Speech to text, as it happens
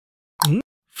Good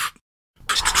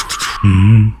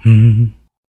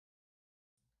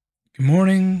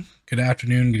morning, good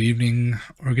afternoon, good evening,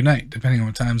 or good night, depending on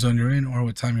what time zone you're in or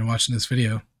what time you're watching this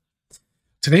video.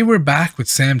 Today we're back with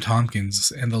Sam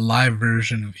Tompkins and the live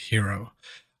version of Hero.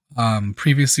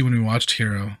 Previously when we watched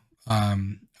Hero,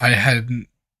 I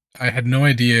had no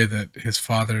idea that his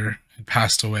father had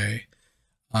passed away,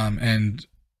 and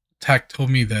Tech told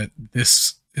me that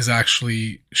this is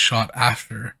actually shot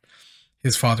after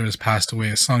his father has passed away,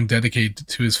 a song dedicated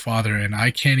to his father, and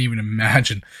I can't even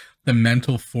imagine the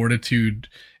mental fortitude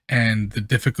and the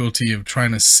difficulty of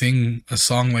trying to sing a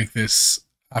song like this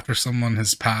after someone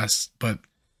has passed. But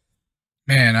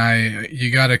man, you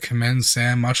gotta commend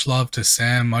Sam. Much love to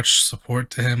Sam, much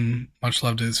support to him, much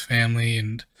love to his family,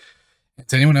 and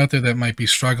to anyone out there that might be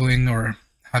struggling or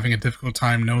having a difficult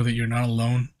time, know that you're not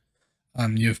alone.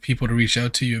 You have people to reach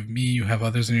out to, you have me, you have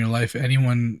others in your life,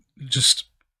 anyone. Just,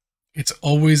 it's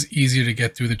always easier to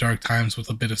get through the dark times with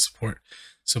a bit of support.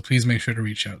 So please make sure to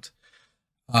reach out.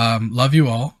 Love you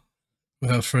all.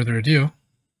 Without further ado,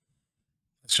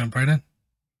 let's jump right in.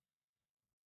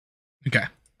 Okay.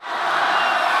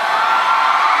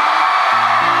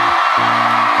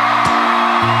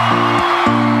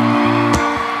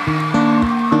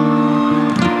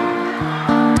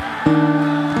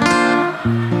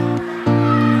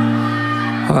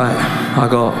 Alright, I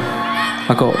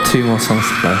got 2 more songs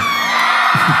to play.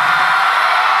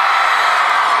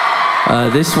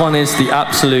 This one is the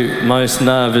absolute most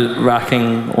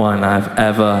nerve-wracking one I've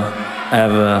ever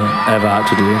had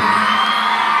to do.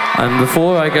 And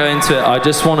before I go into it, I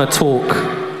just want to talk.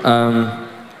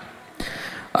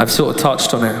 I've sort of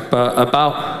touched on it, but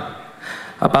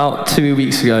about 2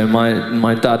 weeks ago,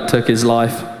 my dad took his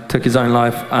own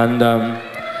life, and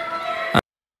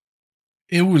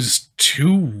it was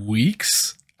 2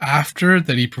 weeks after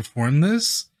that he performed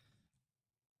this.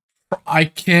 I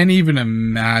can't even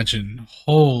imagine.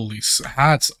 Holy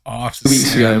hats off to 2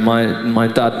 weeks ago, my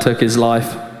dad took his own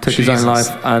life,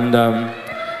 and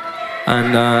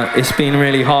it's been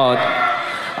really hard.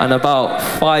 And about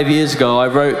 5 years ago, I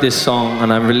wrote this song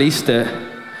and I released it,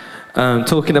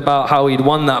 talking about how he'd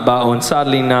won that battle. And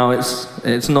sadly now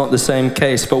it's not the same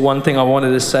case. But one thing I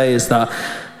wanted to say is that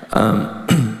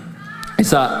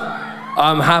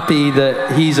I'm happy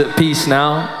that he's at peace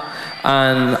now,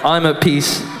 and I'm at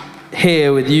peace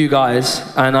here with you guys,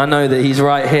 and I know that he's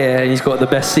right here and he's got the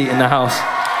best seat in the house.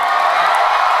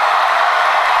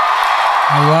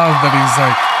 I love that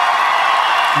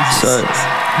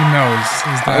he knows.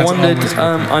 His dad's I wondered, always with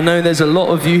him. I know there's a lot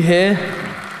of you here.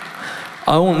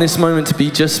 I want this moment to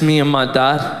be just me and my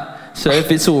dad. So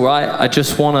if it's all right, I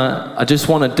just wanna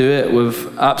do it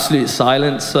with absolute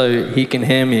silence so he can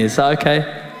hear me. Is that okay?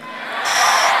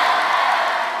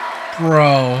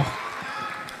 Bro.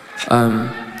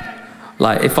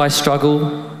 Like, if I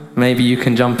struggle, maybe you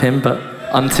can jump in, but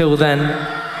until then,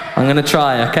 I'm gonna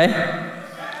try, okay?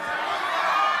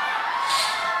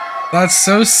 That's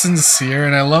so sincere,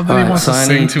 and I love that he wants to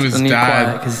sing to his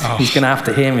dad. Because he's gonna have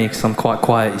to hear me, because I'm quite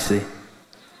quiet, you see.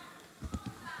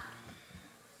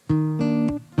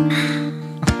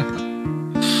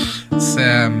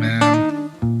 Sam, man.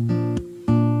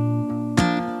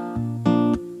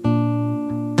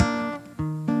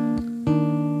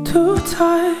 Too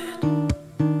tired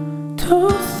to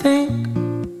think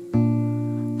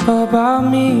about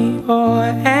me or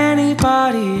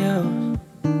anybody else.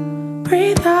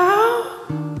 Breathe out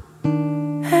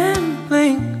and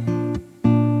blink.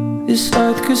 This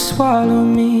earth could swallow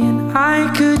me and I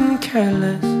couldn't care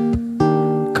less.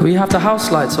 Could we have the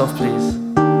house lights off, please?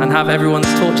 And have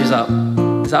everyone's torches up?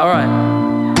 Is that alright?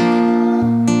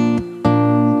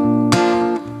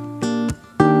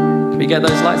 Can we get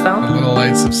those lights down? The little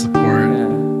lights of support. Yeah.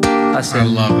 That's it. I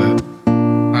love it.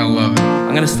 I love it.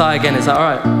 I'm gonna start again, is that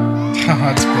alright?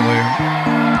 That's brilliant.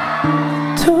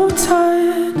 Too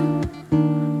tired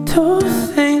to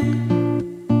think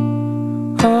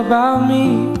about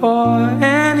me or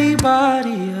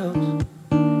anybody else.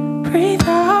 Breathe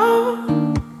out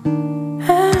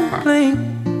and blink.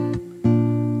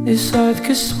 This earth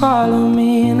could swallow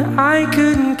me and I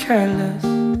couldn't care less.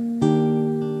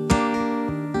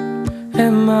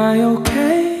 Am I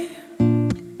okay?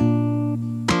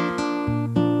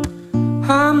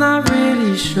 I'm not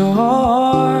really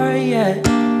sure yet.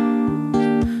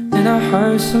 Then I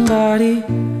heard somebody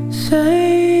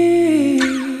say,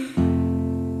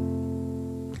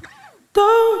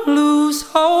 don't lose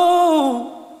hope,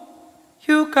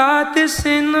 you got this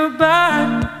in the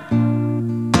bag.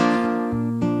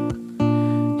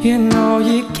 You know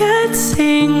you're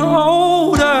getting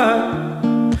older,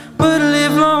 but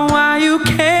live long while you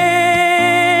can.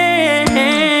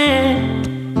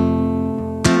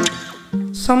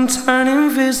 Some turn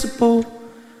invisible,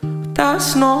 but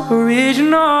that's not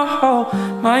original.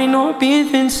 Might not be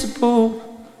invincible,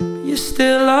 but you're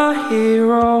still a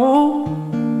hero.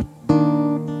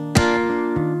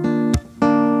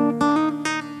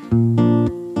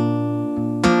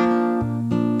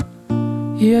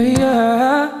 Yeah,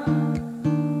 yeah.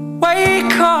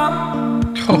 Wake up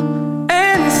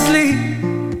and sleep,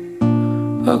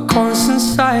 a constant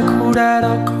cycle that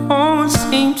I can't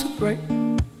seem to break.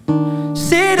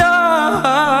 Sit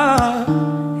up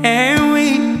and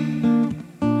weep.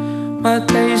 My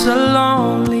days are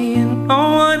lonely and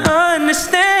no one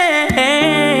understands.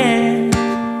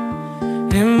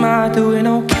 Am I doing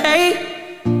okay?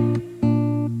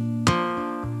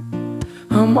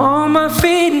 I'm on my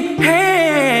feet and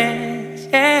hands,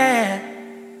 yeah.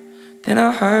 Then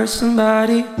I heard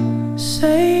somebody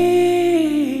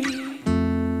say,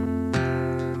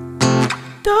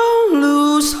 don't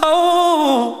lose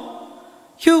hope,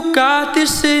 you got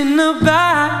this in the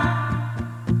bag.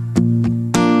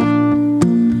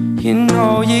 You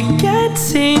know you're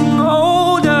getting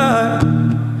older,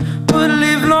 but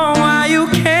live long while you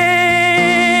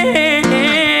can.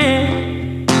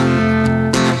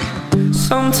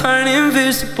 Some turn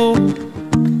invisible,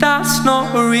 but that's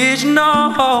not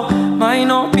original. Might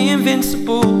not be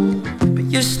invincible, but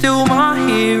you're still my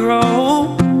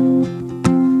hero.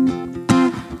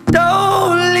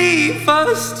 Don't leave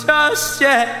us just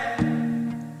yet,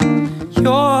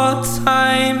 your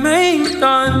time ain't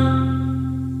done.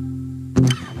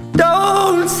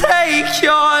 Don't take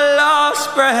your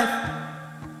last breath,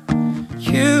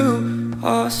 you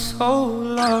are so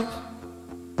loved.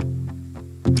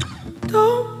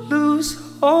 Don't lose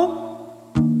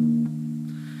hope,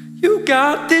 you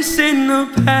got this in the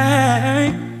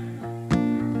bag.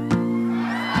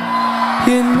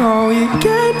 You know you're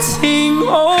getting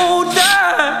older,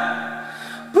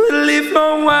 but live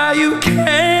long while you can.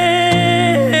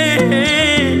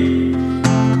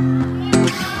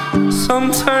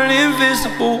 Some turn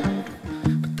invisible,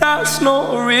 but that's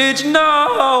not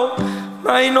original.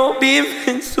 Might not be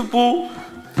invincible,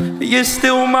 but you're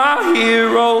still my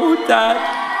hero,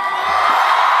 Dad.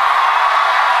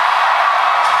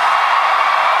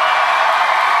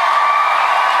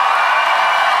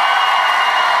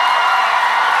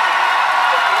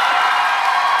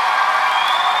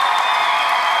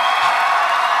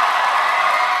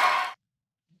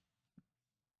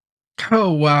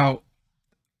 Oh, wow.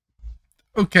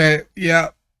 Okay, yeah.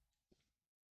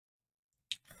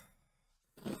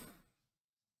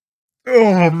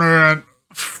 Oh, man.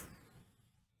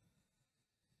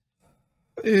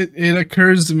 It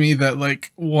occurs to me that,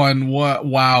 like,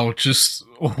 wow, just,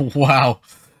 wow.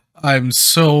 I'm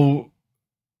so,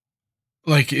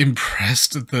 like,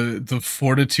 impressed at the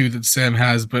fortitude that Sam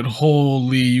has, but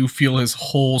holy, you feel his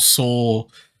whole soul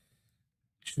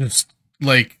just,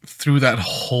 like, through that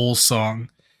whole song.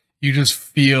 You just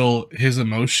feel his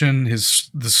emotion,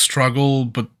 the struggle,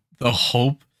 but the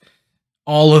hope,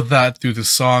 all of that through the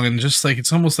song, and just like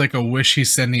it's almost like a wish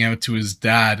he's sending out to his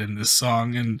dad in this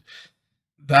song, and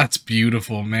that's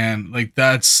beautiful, man. Like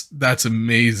that's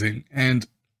amazing, and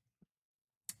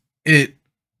it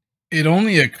it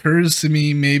only occurs to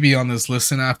me maybe on this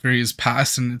listen after he's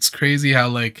passed, and it's crazy how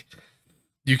like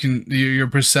your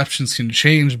perceptions can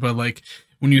change, but like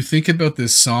when you think about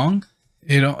this song,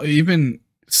 it even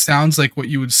sounds like what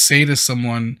you would say to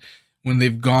someone when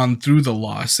they've gone through the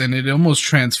loss, and it almost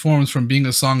transforms from being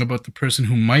a song about the person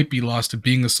who might be lost to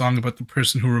being a song about the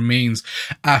person who remains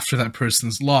after that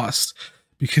person's lost,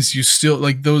 because you still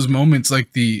like those moments,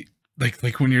 like the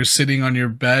like when you're sitting on your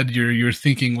bed, you're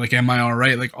thinking like, am I all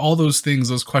right? Like all those things,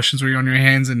 those questions where you're on your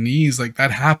hands and knees, like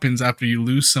that happens after you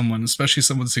lose someone, especially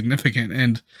someone significant.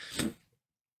 And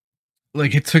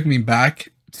like it took me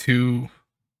back to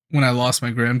when I lost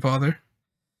my grandfather,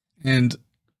 and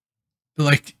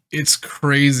like it's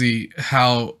crazy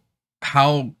how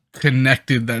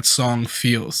connected that song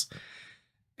feels.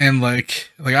 And like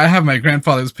I have my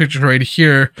grandfather's picture right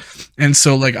here, and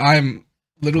so like I'm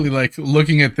literally like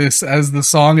looking at this as the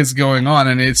song is going on,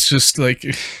 and it's just like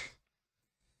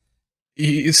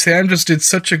Sam just did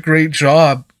such a great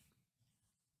job,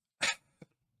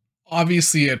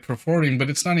 obviously at performing, but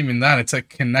it's not even that, it's at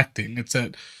connecting, it's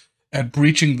at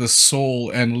breaching the soul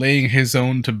and laying his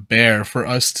own to bear for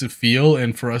us to feel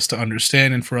and for us to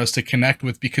understand and for us to connect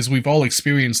with, because we've all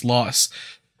experienced loss,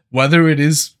 whether it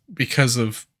is because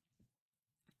of,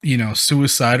 you know,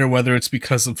 suicide, or whether it's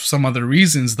because of some other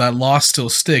reasons. That loss still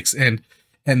sticks, and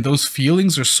those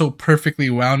feelings are so perfectly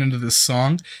wound into this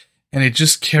song, and it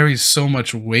just carries so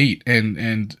much weight,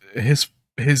 and his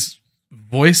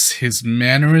voice, his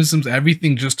mannerisms,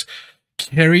 everything just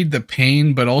carried the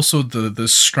pain, but also the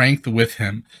strength with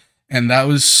him, and that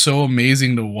was so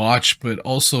amazing to watch. But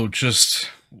also just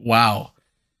wow.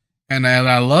 And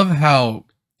I love how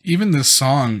even this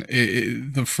song,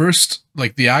 the first,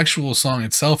 like the actual song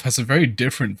itself, has a very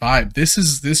different vibe.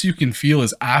 This you can feel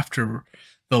is after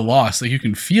the loss, like you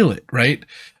can feel it, right?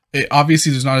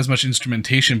 Obviously, there's not as much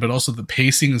instrumentation, but also the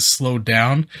pacing is slowed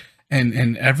down,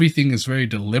 and everything is very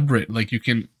deliberate. Like you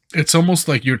can, it's almost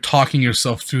like you're talking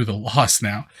yourself through the loss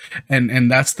now,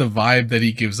 and that's the vibe that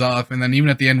he gives off. And then even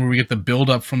at the end where we get the build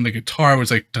up from the guitar, where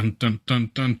it's like dun dun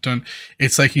dun dun dun,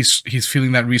 it's like he's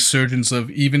feeling that resurgence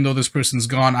of, even though this person's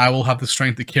gone, I will have the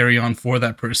strength to carry on for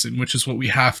that person, which is what we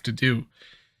have to do.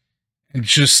 And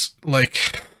just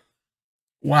like,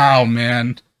 wow,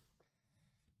 man,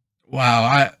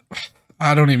 wow,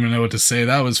 I don't even know what to say.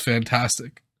 That was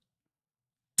fantastic.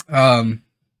 Um,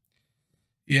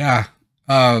 yeah.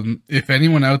 If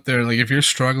anyone out there, like if you're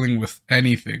struggling with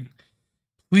anything,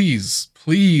 please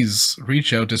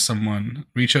reach out to someone,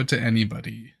 reach out to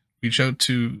anybody, reach out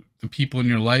to the people in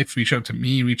your life, reach out to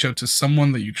me, reach out to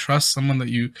someone that you trust, someone that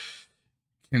you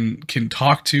can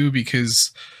talk to,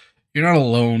 because you're not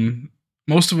alone.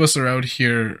 Most of us are out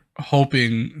here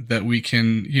hoping that we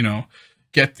can,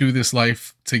 get through this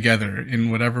life together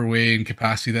in whatever way and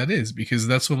capacity that is, because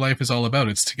that's what life is all about.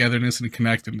 It's togetherness and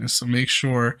connectedness. So make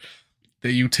sure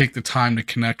that you take the time to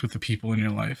connect with the people in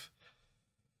your life.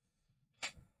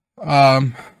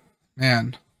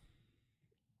 Man,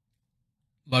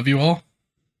 love you all.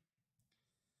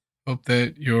 Hope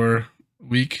that your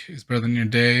week is better than your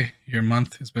day, your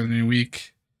month is better than your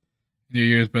week, your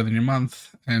year is better than your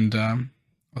month, and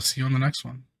I'll see you on the next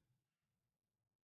one.